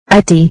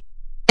Artie.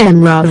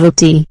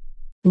 Amaravati.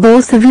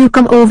 Both of you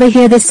come over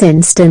here this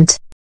instant.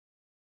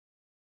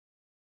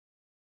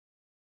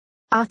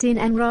 Artie and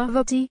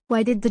Amaravati,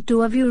 why did the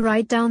two of you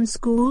write down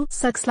school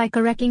sucks like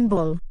a wrecking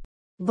ball?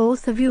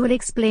 Both of you will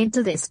explain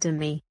to this to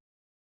me.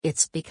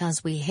 It's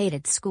because we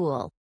hated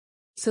school.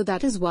 So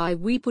that is why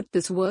we put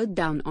this word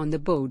down on the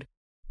board.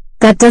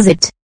 That does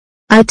it.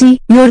 Artie,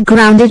 you're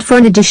grounded for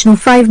an additional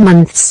 5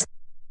 months.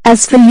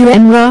 As for you,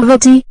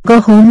 Amaravati,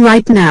 go home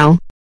right now.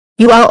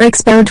 You are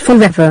expelled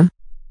forever.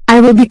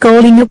 I will be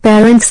calling your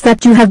parents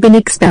that you have been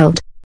expelled.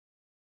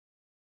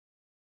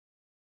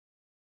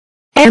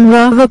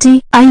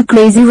 Amaravati, are you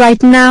crazy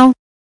right now?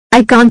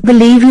 I can't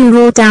believe you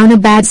wrote down a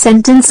bad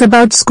sentence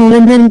about school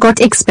and then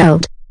got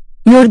expelled.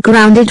 You're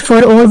grounded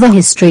for all the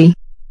history.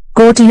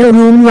 Go to your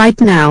room right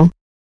now.